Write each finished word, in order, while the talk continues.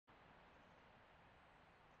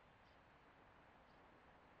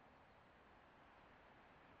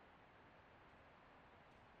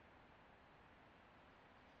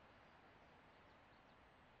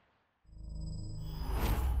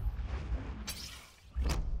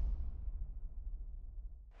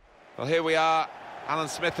Well, here we are, Alan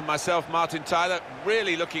Smith and myself, Martin Tyler,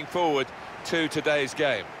 really looking forward to today's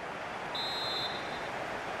game.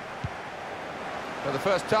 For the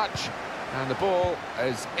first touch, and the ball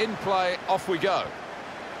is in play, off we go.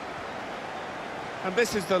 And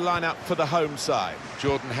this is the lineup for the home side.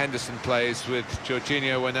 Jordan Henderson plays with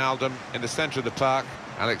Jorginho Wijnaldum in the centre of the park.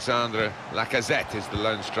 Alexandre Lacazette is the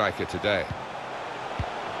lone striker today.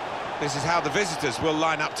 This is how the visitors will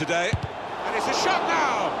line up today. And it's a shot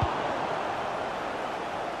now!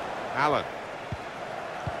 Allan.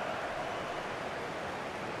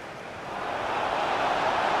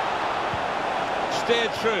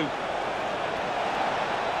 Steered through.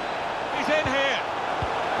 He's in here.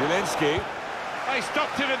 Zielinski. They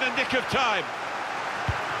stopped him in the nick of time.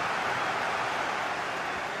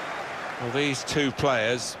 Well, these two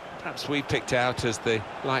players, perhaps we picked out as the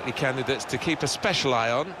likely candidates to keep a special eye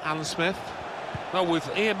on, Alan Smith. Well,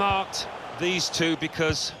 we've earmarked these two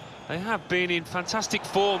because they have been in fantastic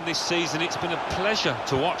form this season. It's been a pleasure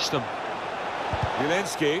to watch them.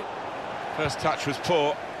 Zielinski. First touch was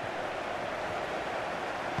poor.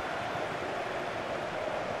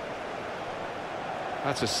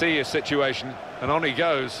 That's a serious situation, and on he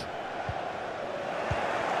goes.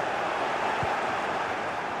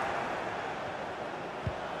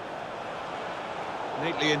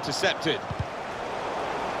 Neatly intercepted.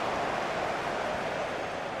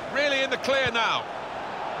 Really in the clear now.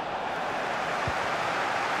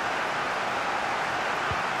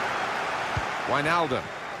 Wijnaldum.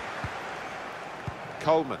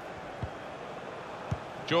 Coleman.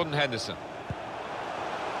 Jordan Henderson.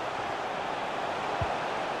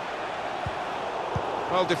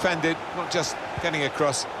 Well defended, not just getting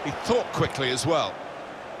across, he thought quickly as well.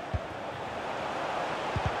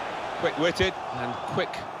 Quick-witted and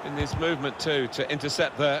quick in his movement too to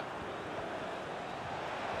intercept there.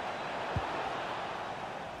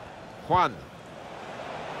 Juan.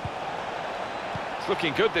 It's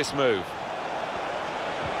looking good, this move.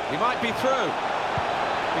 He might be through.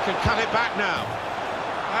 He can cut it back now.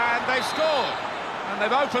 And they've scored. And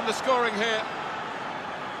they've opened the scoring here.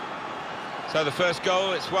 So the first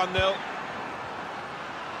goal, it's 1-0.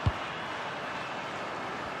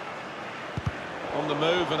 On the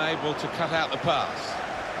move and able to cut out the pass.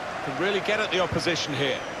 Can really get at the opposition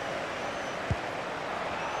here.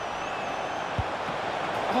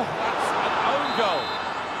 Oh, that's an own goal.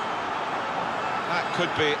 That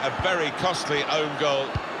could be a very costly own goal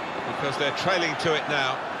because they're trailing to it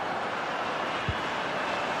now.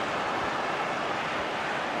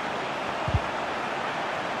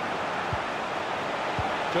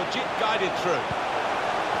 Jorginho guided through.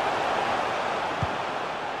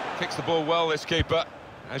 Kicks the ball well, this keeper,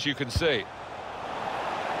 as you can see.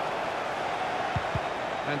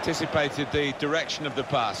 Anticipated the direction of the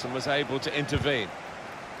pass and was able to intervene.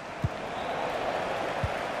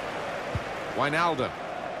 Wijnaldum.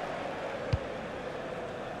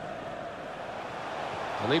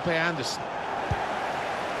 Felipe Anderson.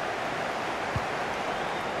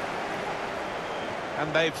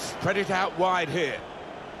 And they've spread it out wide here.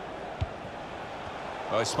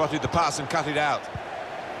 Oh, he spotted the pass and cut it out.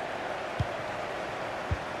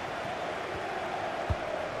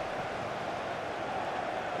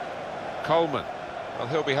 Coleman. Well,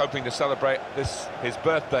 he'll be hoping to celebrate this, his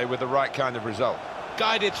birthday, with the right kind of result.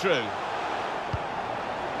 Guided through.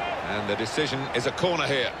 And the decision is a corner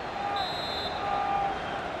here.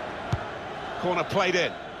 Corner played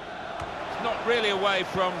in. It's not really away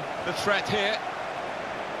from the threat here.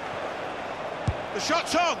 The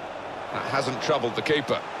shot's on! That hasn't troubled the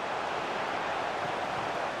keeper.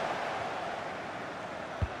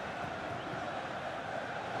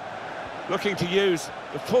 Looking to use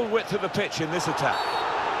the full width of the pitch in this attack.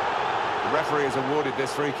 The referee has awarded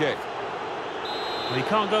this free kick. Well, he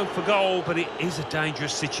can't go for goal, but it is a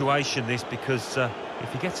dangerous situation, this, because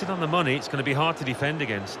if he gets it on the money, it's going to be hard to defend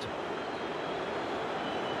against.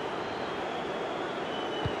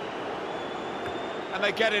 And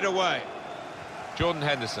they get it away. Jordan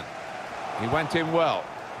Henderson. He went in well.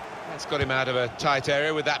 That's got him out of a tight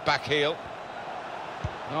area with that back heel.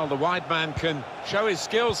 Well, the wide man can show his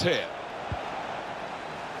skills here.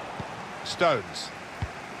 Stones.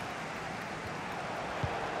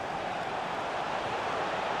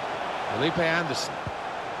 Felipe Anderson.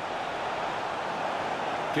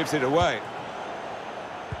 Gives it away.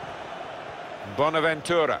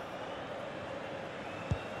 Bonaventura.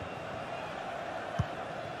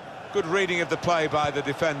 Good reading of the play by the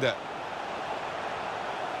defender.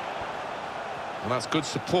 And that's good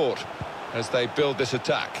support as they build this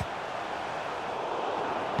attack.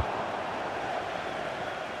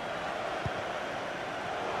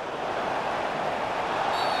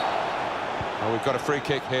 Well, we've got a free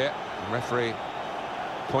kick here. The referee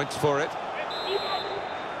points for it.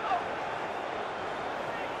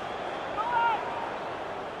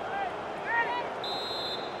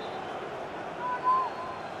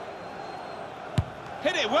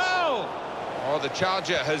 Hit it well! Oh, the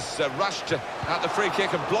charger has rushed at the free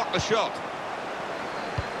kick and blocked the shot.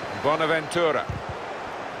 Bonaventura.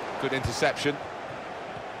 Good interception.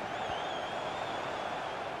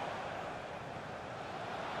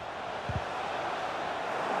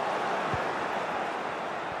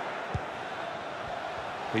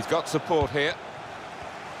 He's got support here.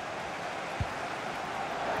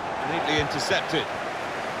 Neatly intercepted.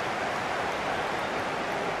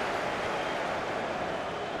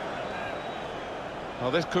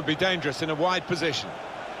 Well, this could be dangerous in a wide position.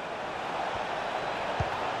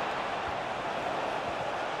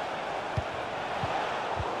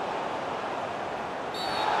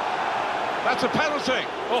 That's a penalty.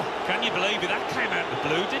 Oh, can you believe it? That came out of the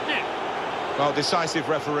blue, didn't it? Well, decisive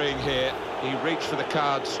refereeing here. He reached for the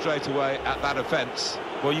card straight away at that offence.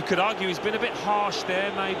 Well, you could argue he's been a bit harsh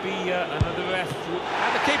there. Maybe another ref.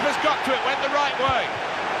 And the keeper's got to it, went the right way.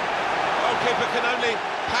 Goalkeeper can only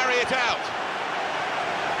parry it out.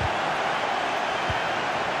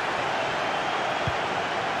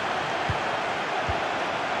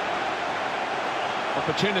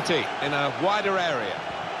 Opportunity in a wider area.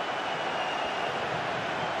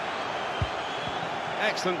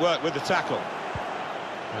 Excellent work with the tackle.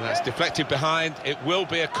 And that's deflected behind. It will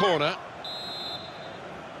be a corner.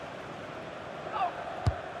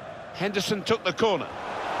 Henderson took the corner.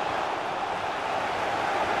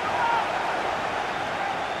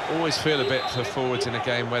 Always feel a bit for forwards in a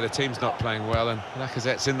game where the team's not playing well, and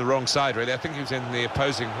Lacazette's in the wrong side, really. I think he was in the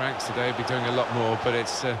opposing ranks today. He'll be doing a lot more, but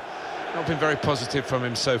it's not been very positive from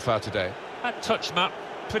him so far today. That touch map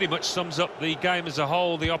pretty much sums up the game as a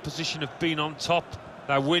whole. The opposition have been on top.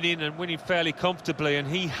 They're winning and winning fairly comfortably, and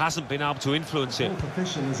he hasn't been able to influence it.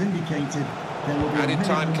 Official has indicated there will be added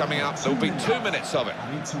time coming up. There'll be 2 minutes of it.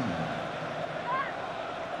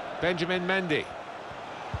 Benjamin Mendy.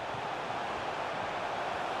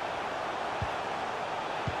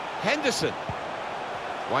 Henderson.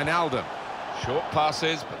 Wijnaldum. Short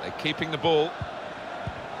passes, but they're keeping the ball.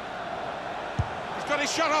 He's got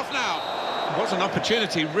his shot off now. It was an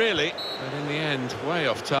opportunity, really, but in the end, way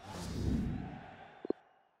off target.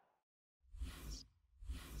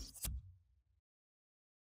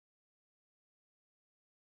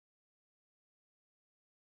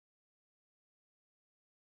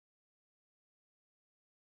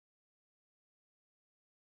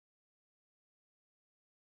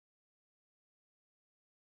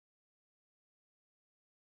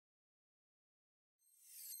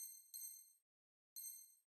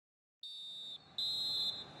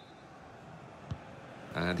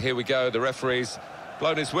 And here we go, the referee's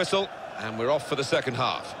blown his whistle, and we're off for the second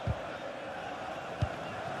half.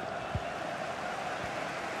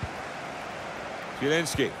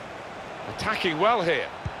 Zielinski, attacking well here.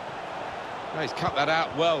 Oh, he's cut that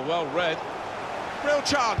out well read. Real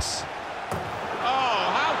chance. Oh,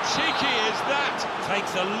 how cheeky is that?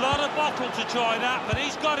 Takes a lot of bottle to try that, but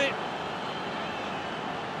he's got it.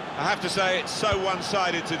 I have to say, it's so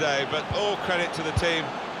one-sided today, but all credit to the team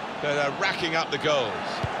that are racking up the goals.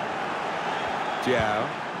 Diao.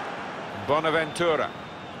 Bonaventura.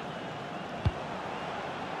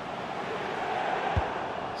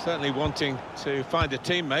 Certainly wanting to find a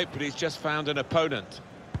teammate, but he's just found an opponent.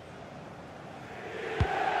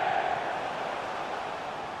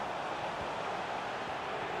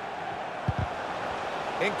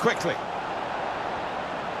 In quickly.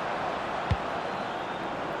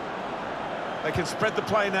 They can spread the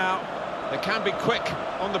play now. They can be quick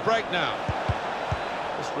on the break now.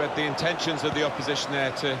 Just read the intentions of the opposition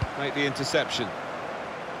there to make the interception.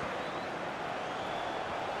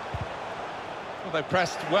 Well, they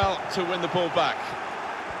pressed well to win the ball back.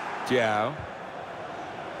 Diao.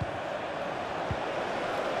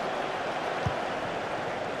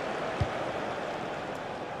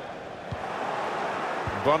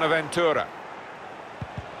 Bonaventura.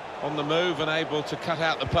 On the move and able to cut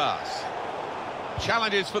out the pass.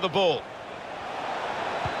 Challenges for the ball.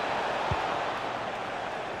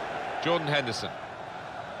 Jordan Henderson.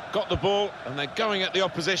 Got the ball and they're going at the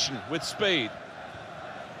opposition with speed.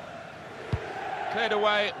 Cleared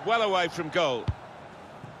away, well away from goal.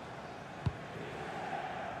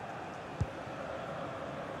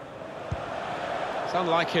 It's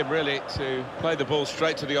unlike him, really, to play the ball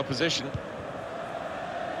straight to the opposition.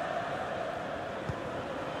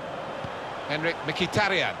 Henrik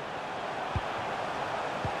Mkhitaryan.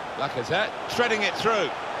 Lacazette, shredding it through.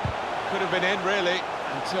 Could have been in, really.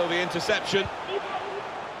 until the interception.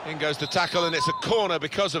 In goes the tackle, and it's a corner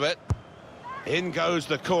because of it. In goes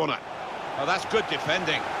the corner. Oh, that's good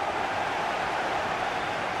defending.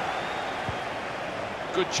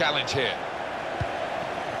 Good challenge here.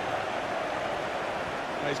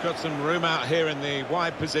 He's got some room out here in the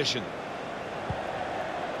wide position.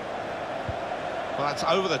 Well, that's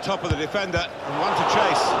over the top of the defender, and one to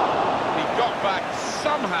chase. He got back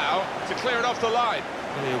somehow to clear it off the line.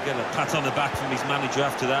 Well, he'll get a pat on the back from his manager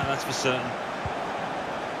after that, that's for certain.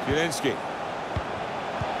 Zielinski.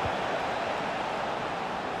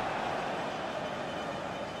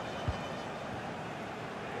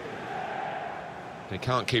 They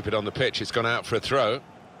can't keep it on the pitch, it's gone out for a throw.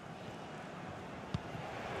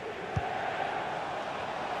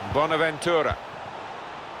 Bonaventura.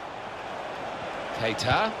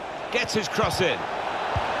 Keita gets his cross in.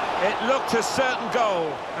 It looked a certain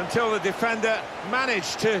goal until the defender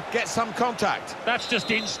managed to get some contact. That's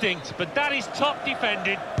just instinct, but that is top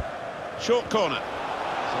defending. Short corner.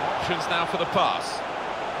 Some options now for the pass.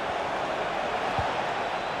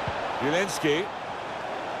 Zielinski.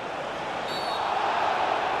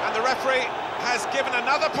 And the referee has given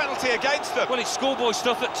another penalty against them. Well, it's schoolboy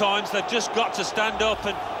stuff at times. They've just got to stand up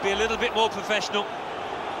and be a little bit more professional.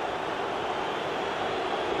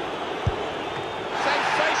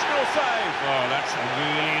 Sensational save. Oh, that's a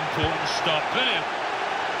really important stop. Brilliant.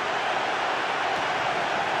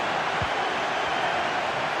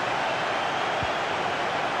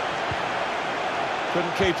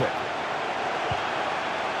 Couldn't keep it.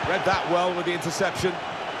 Read that well with the interception.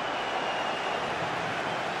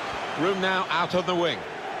 Room now out on the wing.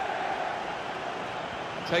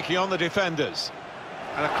 Taking on the defenders.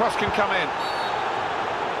 And a cross can come in.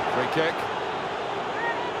 Free kick.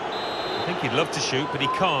 I think he'd love to shoot, but he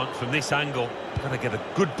can't from this angle. Got to get a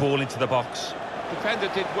good ball into the box. Defender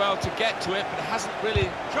did well to get to it, but hasn't really...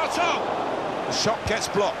 Shot on! The shot gets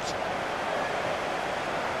blocked.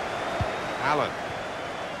 Allan.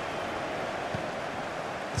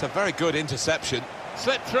 It's a very good interception.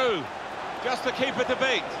 Slipped through. Just the keeper to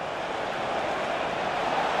beat.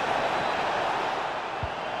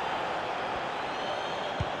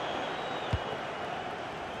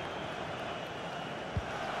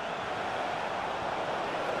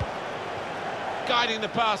 Guiding the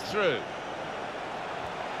pass through.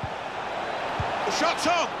 The shot's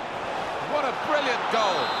on! What a brilliant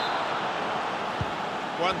goal!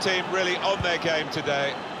 One team really on their game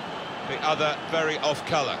today, the other very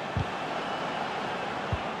off-colour.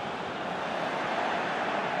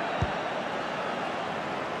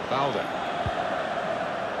 Dalbert.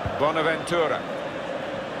 Bonaventura.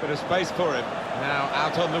 Bit of space for him. Now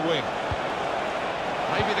out on the wing.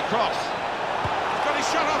 Maybe the cross. He's got his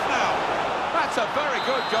shot off now. That's a very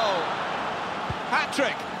good goal.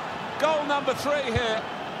 Hat-trick. Goal number 3 here.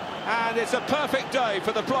 And it's a perfect day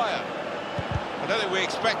for the player. I don't think we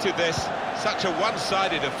expected this. Such a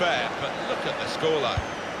one-sided affair. But look at the scoreline.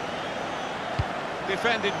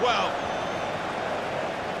 Defended well.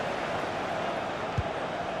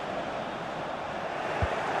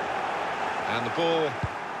 And the ball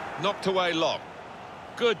knocked away long.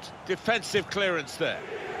 Good defensive clearance there.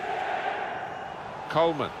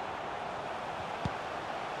 Coleman.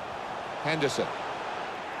 Henderson.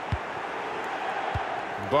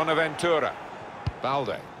 Bonaventura.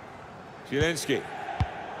 Balde. Zielinski.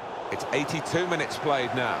 It's 82 minutes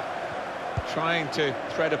played now. Trying to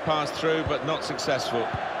thread a pass through, but not successful.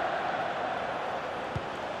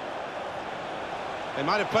 They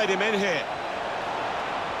might have played him in here.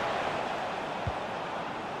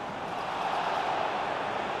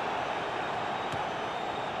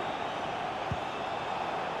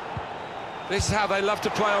 This is how they love to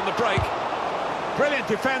play on the break. Brilliant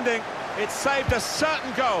defending. It saved a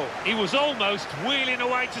certain goal. He was almost wheeling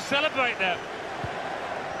away to celebrate that.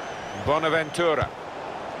 Bonaventura.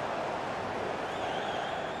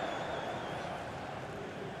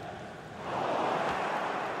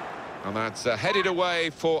 And that's headed away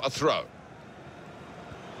for a throw.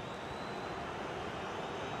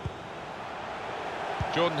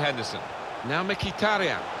 Jordan Henderson. Now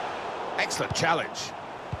Mkhitaryan. Excellent challenge.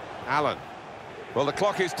 Allan. Well, the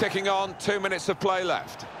clock is ticking on, 2 minutes of play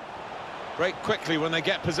left. Break quickly when they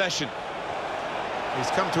get possession. He's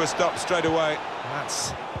come to a stop straight away.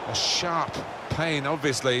 That's a sharp pain,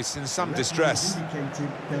 obviously. He's in some distress. The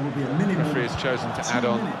referee has chosen to add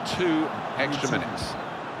on 2 extra minutes.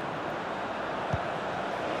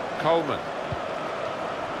 Coleman.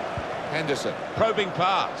 Henderson. Probing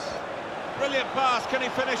pass. Brilliant pass. Can he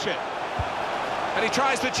finish it? And he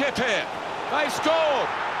tries to chip here. They've scored!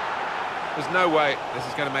 There's no way this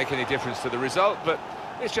is going to make any difference to the result, but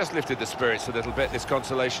It's just lifted the spirits a little bit, this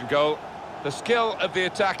consolation goal. The skill of the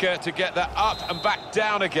attacker to get that up and back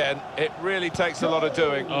down again, it really takes a lot of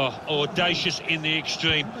doing. Oh, audacious in the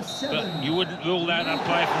extreme. But you wouldn't rule out that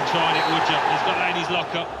player from trying it, would you? He's got that in his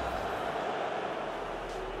locker.